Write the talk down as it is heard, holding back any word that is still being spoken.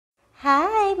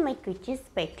Hi, my gorgeous,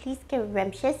 sparkly,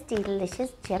 scrumptious,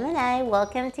 delicious Gemini.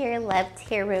 Welcome to your Love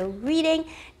Tarot reading.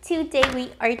 Today we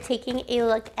are taking a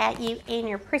look at you and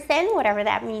your person, whatever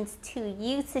that means to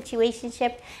you.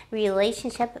 Situationship,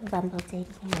 relationship, bumble, dating,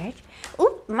 marriage.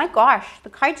 Oh my gosh,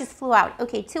 the card just flew out.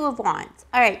 Okay, Two of Wands.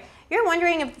 All right, you're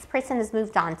wondering if this person has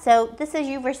moved on. So this is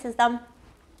you versus them.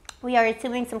 We are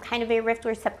assuming some kind of a rift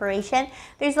or separation.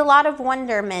 There's a lot of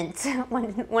wonderment.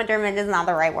 Wonderment is not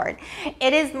the right word.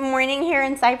 It is morning here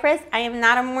in Cyprus. I am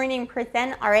not a morning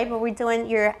person, all right, but we're doing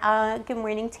your Good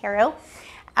Morning Tarot.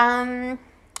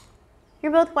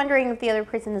 You're both wondering if the other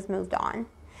person has moved on.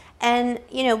 And,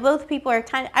 you know, both people are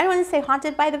kind of, I don't want to say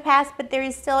haunted by the past, but there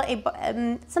is still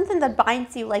a something that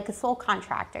binds you, like a soul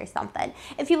contract or something.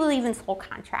 If you believe in soul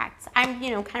contracts, I'm,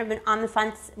 you know, kind of been on the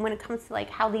fence when it comes to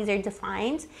like how these are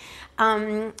defined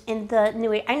in the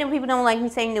New Age. I know people don't like me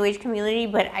saying New Age community,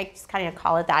 but I just kind of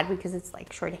call it that because it's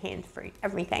like shorthand for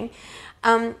everything.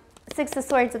 Six of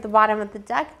Swords at the bottom of the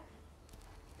deck.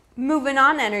 Moving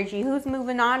on energy. Who's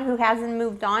moving on? Who hasn't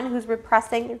moved on? Who's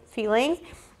repressing their feelings?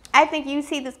 I think you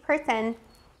see this person,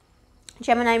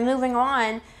 Gemini, moving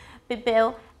on,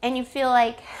 boo, and you feel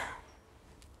like,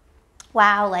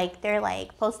 wow, like they're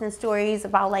like posting stories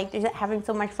about like they're having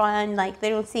so much fun, like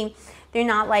they're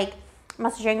not like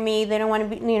messaging me, they don't want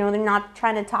to be, you know, they're not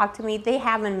trying to talk to me. They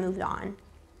haven't moved on.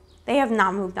 They have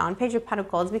not moved on. Page of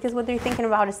Pentacles, because what they're thinking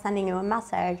about is sending you a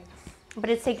message, but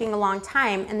it's taking a long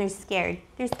time and they're scared.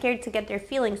 They're scared to get their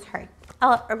feelings hurt.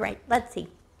 Oh, all right, let's see.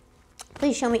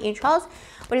 Please show me angels.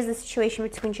 What is the situation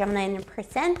between Gemini and your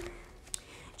person?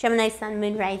 Gemini, Sun,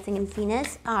 Moon, Rising, and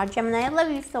Venus. Gemini, I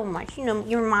love you so much. You know,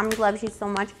 your mommy loves you so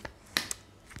much.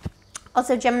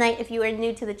 Also, Gemini, if you are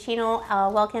new to the channel,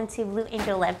 welcome to Blue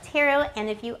Angel Love Tarot. And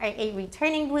if you are a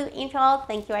returning Blue Angel,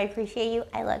 thank you. I appreciate you.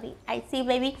 I love you. I see you,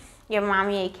 baby. Give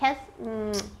mommy a kiss.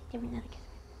 Give me another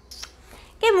kiss.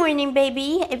 Good morning,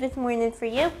 baby, if it's morning for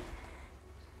you.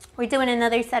 We're doing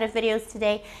another set of videos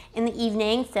today in the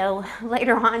evening, so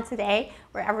later on today,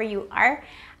 wherever you are.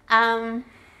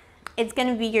 It's going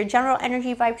to be your general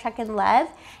energy vibe check and love.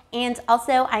 And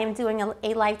also, I am doing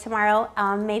a live tomorrow,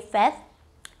 May 5th.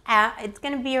 It's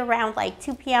going to be around like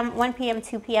 2 p.m., 1 p.m.,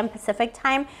 2 p.m. Pacific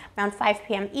time, around 5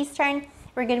 p.m. Eastern.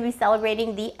 We're going to be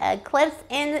celebrating the eclipse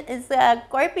in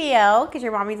Scorpio, because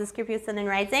your mommy's a Scorpio sun and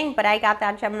rising, but I got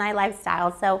that Gemini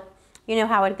lifestyle, so you know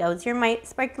how it goes. You're my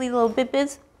sparkly little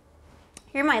bibbies.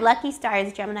 You're my lucky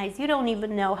stars, Geminis. You don't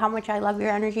even know how much I love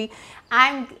your energy.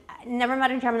 I never met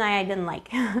a Gemini I didn't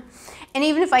like. And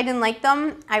even if I didn't like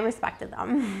them, I respected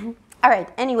them. All right,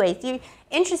 anyways,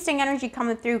 interesting energy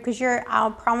coming through because you're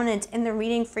prominent in the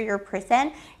reading for your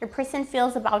person. Your person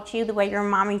feels about you the way your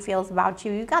mommy feels about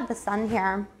you. You got the sun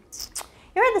here.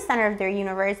 You're at the center of their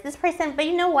universe. This person, but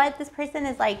you know what? This person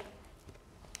is like,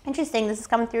 interesting, this is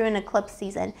coming through in eclipse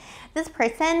season. This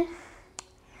person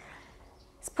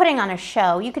is putting on a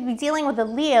show. You could be dealing with a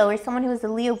Leo or someone who has a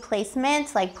Leo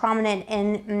placement, like prominent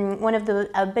in one of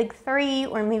the big three,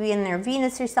 or maybe in their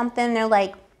Venus or something. They're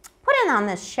like putting on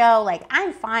this show, like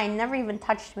I'm fine, never even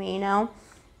touched me, you know?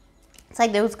 It's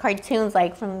like those cartoons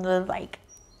like from the like,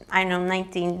 I don't know,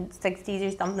 1960s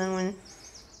or something when,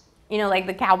 you know, like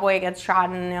the cowboy gets shot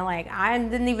and they're like, I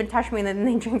didn't even touch me, and then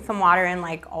they drink some water and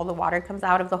like all the water comes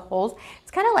out of the holes.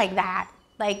 It's kind of like that.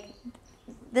 Like,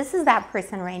 this is that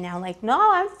person right now. Like, no,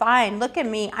 I'm fine. Look at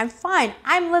me. I'm fine.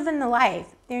 I'm living the life.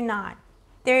 They're not.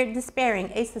 They're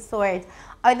despairing. Ace of Swords.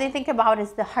 All they think about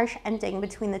is the harsh ending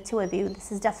between the two of you.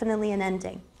 This is definitely an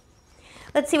ending.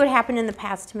 Let's see what happened in the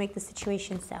past to make the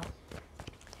situation so.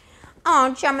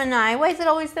 Oh, Gemini, why is it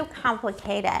always so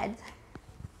complicated?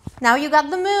 Now you got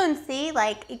the moon, see?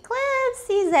 Like eclipse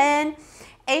season.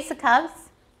 Ace of Cups.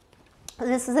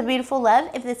 This is a beautiful love.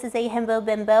 If this is a himbo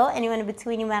bimbo, anyone in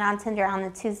between you met on Tinder on the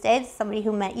Tuesday, somebody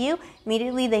who met you,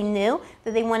 immediately they knew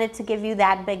that they wanted to give you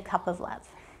that big cup of love.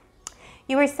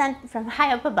 You were sent from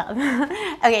high up above.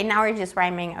 Okay, now we're just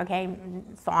rhyming, okay?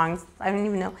 Songs, I don't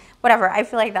even know. Whatever, I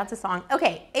feel like that's a song.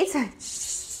 Okay, it's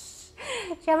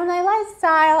Gemini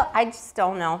lifestyle. I just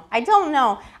don't know. I don't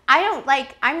know. I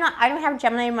don't have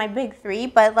Gemini in my big three,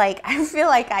 but like, I feel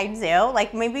like I do.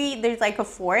 Like maybe there's like a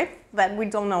fourth that we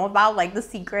don't know about, like the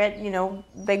secret, you know,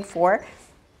 big four.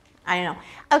 I don't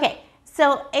know. Okay,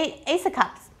 so Ace of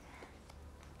Cups.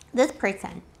 This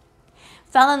person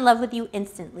fell in love with you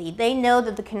instantly. They know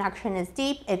that the connection is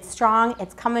deep, it's strong,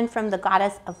 it's coming from the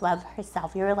goddess of love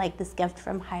herself. You're like this gift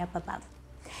from high up above.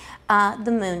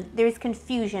 The moon, there's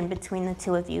confusion between the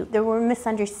two of you. There were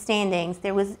misunderstandings.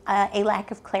 There was a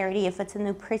lack of clarity if it's a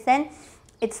new person.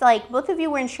 It's like both of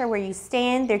you weren't sure where you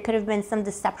stand. There could have been some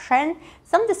deception.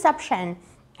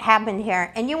 happened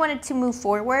here. And you wanted to move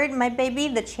forward, my baby,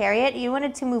 the Chariot. You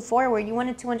wanted to move forward. You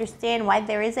wanted to understand why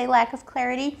there is a lack of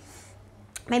clarity.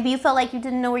 Maybe you felt like you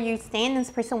didn't know where you stand.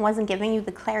 This person wasn't giving you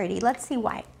the clarity. Let's see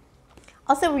why.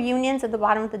 Also, reunions at the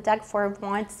bottom of the deck, 4 of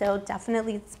Wands. So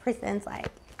definitely this person's like,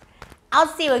 I'll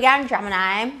see you again,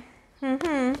 Gemini.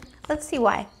 Let's see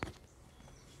why.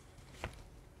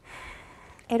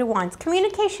 8 of Wands.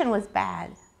 Communication was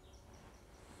bad.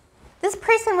 This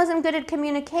person wasn't good at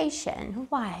communication.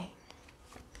 Why?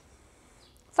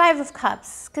 5 of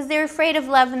Cups. Because they're afraid of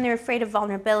love and they're afraid of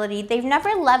vulnerability. They've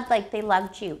never loved like they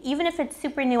loved you. Even if it's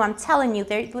super new, I'm telling you,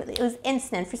 it was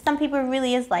instant. For some people, it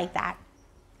really is like that.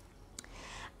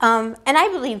 And I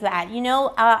believe that, you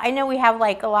know, I know we have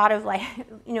like a lot of like,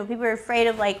 you know, people are afraid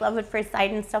of like love at first sight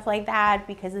and stuff like that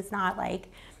because it's not like,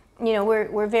 you know,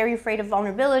 we're very afraid of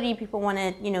vulnerability. People want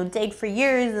to, you know, date for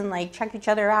years and like check each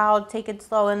other out, take it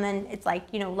slow, and then it's like,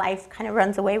 you know, life kind of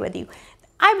runs away with you.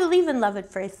 I believe in love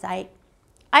at first sight.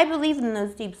 I believe in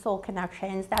those deep soul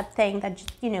connections, that thing that,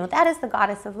 just, you know, that is the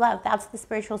goddess of love. That's the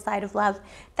spiritual side of love.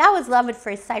 That was love at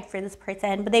first sight for this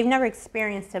person, but they've never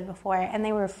experienced it before and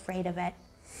they were afraid of it.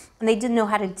 And they didn't know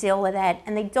how to deal with it,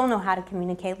 and they don't know how to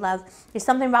communicate love. There's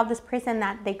something about this person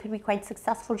that they could be quite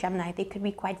successful, Gemini. They could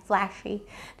be quite flashy.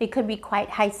 They could be quite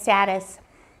high status.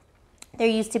 They're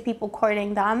used to people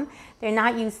courting them. They're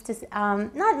not used to,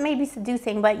 not maybe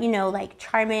seducing, but, you know, like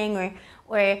charming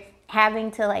or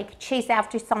having to like chase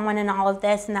after someone and all of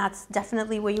this, and that's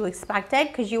definitely what you expected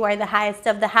because you are the highest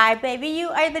of the high, baby. You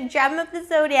are the gem of the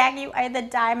zodiac. You are the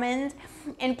diamond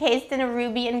encased in a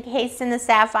ruby, encased in a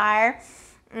sapphire.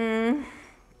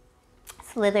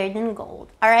 Slithered in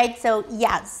gold. All right, so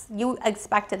yes, you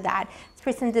expected that. This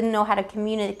person didn't know how to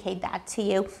communicate that to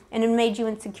you, and it made you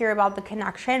insecure about the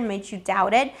connection, made you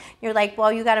doubt it. You're like,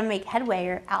 well, you got to make headway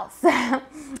or else.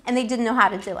 And they didn't know how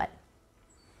to do it.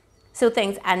 So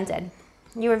things ended.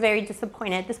 You were very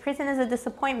disappointed. This person is a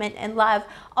disappointment in love,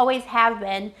 always have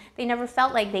been. They never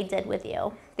felt like they did with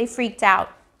you. They freaked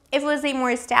out. If it was a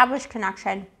more established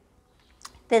connection,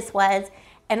 this was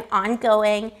an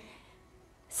ongoing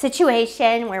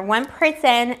situation where one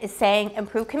person is saying,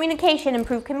 improve communication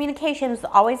is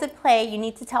always at play. You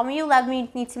need to tell me you love me. You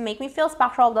need to make me feel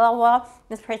special, blah, blah, blah.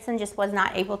 This person just was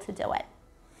not able to do it.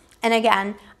 And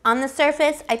again, on the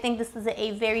surface, I think this is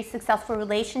a very successful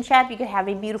relationship. You could have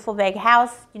a beautiful big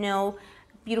house, you know,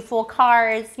 beautiful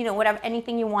cars, you know, whatever,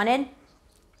 anything you wanted.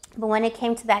 But when it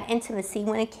came to that intimacy,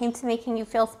 when it came to making you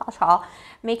feel special,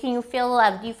 making you feel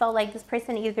loved, you felt like this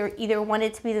person either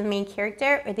wanted to be the main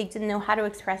character or they didn't know how to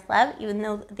express love, even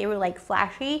though they were like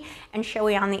flashy and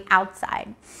showy on the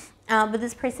outside. But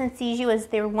this person sees you as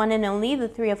their one and only, the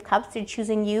 3 of Cups. They're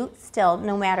choosing you still,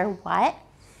 no matter what.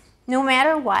 No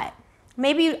matter what.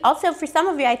 Maybe also for some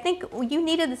of you, I think you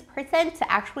needed this person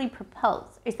to actually propose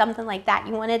or something like that.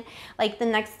 You wanted like the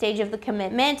next stage of the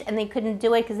commitment and they couldn't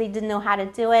do it because they didn't know how to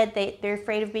do it. They're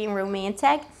afraid of being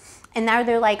romantic. And now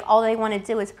they're like, all they want to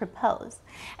do is propose.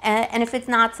 And if it's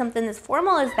not something as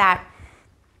formal as that,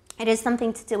 it is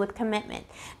something to do with commitment.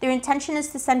 Their intention is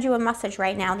to send you a message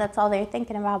right now. That's all they're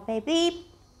thinking about, baby.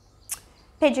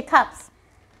 Page of Cups.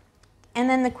 And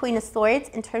then the Queen of Swords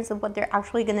in terms of what they're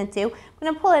actually going to do. I'm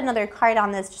going to pull another card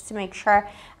on this just to make sure.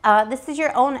 This is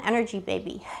your own energy,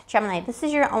 baby. Gemini, this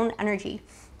is your own energy.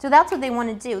 So that's what they want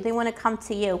to do. They want to come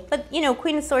to you. But, you know,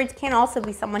 Queen of Swords can also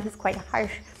be someone who's quite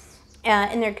harsh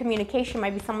in their communication.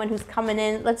 Might be someone who's coming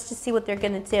in. Let's just see what they're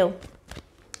going to do.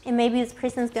 And maybe this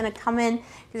person's going to come in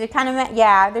because they're kind of mad.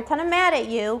 Yeah, they're kind of mad at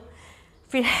you.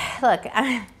 Look,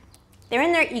 they're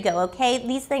in their ego, okay?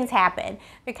 These things happen.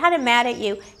 They're kind of mad at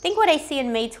you. Think what I see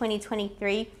in May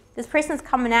 2023. This person's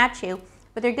coming at you,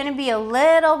 but they're going to be a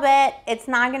little bit, it's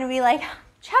not going to be like,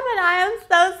 Gemini, I'm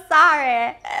so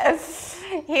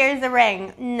sorry. Here's the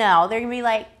ring. No, they're going to be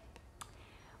like,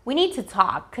 we need to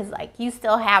talk because, like, you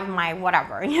still have my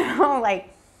whatever, you know? Like,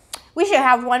 we should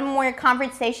have one more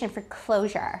conversation for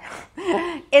closure.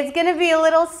 It's going to be a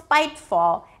little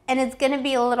spiteful, and it's going to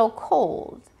be a little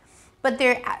cold. But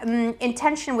their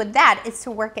intention with that is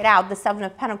to work it out, the 7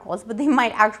 of Pentacles. But they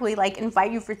might actually like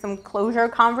invite you for some closure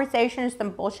conversation or some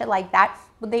bullshit like that.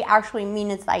 What they actually mean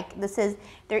is like, this is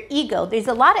their ego. There's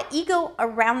a lot of ego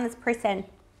around this person.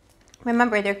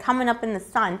 Remember, they're coming up in the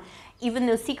sun. Even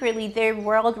though secretly their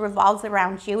world revolves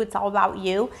around you, it's all about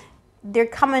you. They're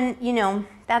coming, you know,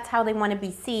 that's how they want to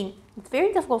be seen. It's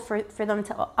very difficult for them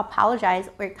to apologize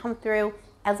or come through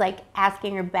as like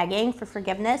asking or begging for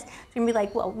forgiveness. It's gonna be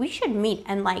like, well, we should meet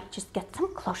and like just get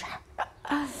some closure.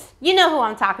 You know who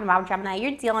I'm talking about, Gemini.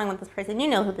 You're dealing with this person. You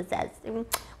know who this is.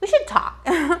 We should talk.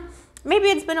 Maybe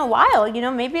it's been a while, you know,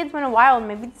 maybe it's been a while.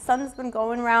 Maybe the sun's been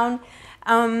going around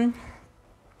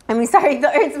I mean, sorry, the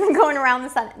Earth's been going around the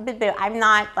sun. I'm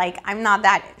not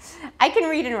that. I can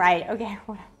read and write. Okay,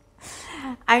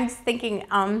 I'm just thinking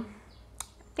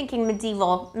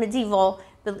medieval.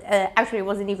 Actually, it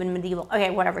wasn't even medieval.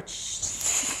 Okay, whatever.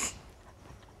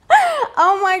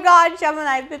 Oh my God,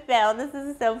 Gemini, this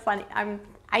is so funny.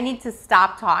 I need to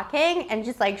stop talking and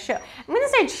just like show. I'm gonna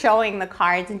start showing the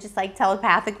cards and just like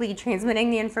telepathically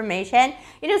transmitting the information.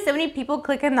 You know, so many people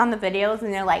clicking on the videos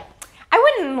and they're like, I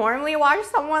wouldn't normally watch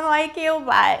someone like you,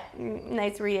 but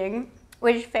nice reading,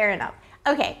 which fair enough.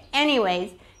 Okay,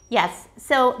 anyways, yes.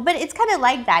 So, but it's kind of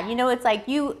like that, you know, it's like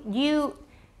the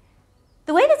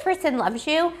way this person loves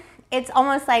you, it's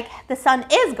almost like the sun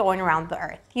is going around the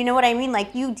Earth. You know what I mean?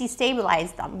 Like you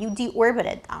destabilized them, you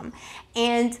deorbited them.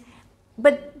 And,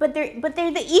 but they're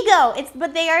the ego,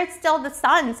 but they are still the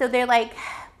sun. So they're like,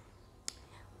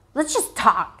 let's just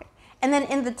talk. And then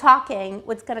in the talking,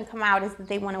 what's going to come out is that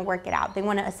they want to work it out. They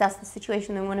want to assess the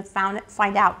situation. They want to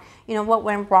find out, you know, what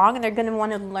went wrong, and they're going to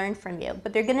want to learn from you.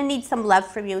 But they're going to need some love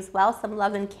from you as well, some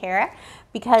love and care,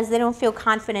 because they don't feel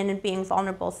confident in being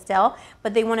vulnerable still,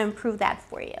 but they want to improve that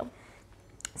for you.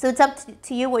 So it's up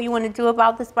to you what you want to do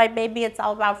about this, my baby. It's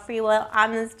all about free will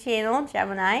on this channel,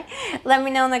 Gemini. Let me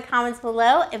know in the comments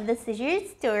below if this is your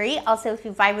story. Also, if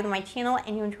you vibe with my channel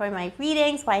and you enjoy my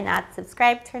readings, why not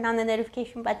subscribe, turn on the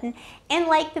notification button, and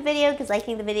like the video, because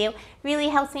liking the video really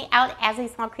helps me out as a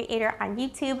small creator on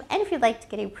YouTube. And if you'd like to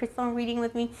get a personal reading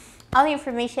with me, all the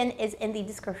information is in the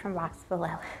description box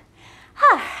below.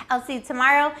 I'll see you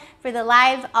tomorrow for the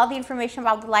live. All the information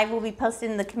about the live will be posted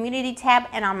in the community tab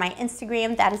and on my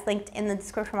Instagram. That is linked in the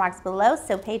description box below,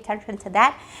 so pay attention to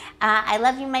that. I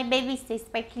love you, my baby. Stay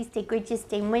sparkly, stay gorgeous,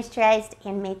 stay moisturized,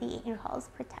 and may the angels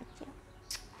protect you.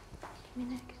 Give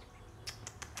me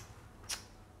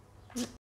that.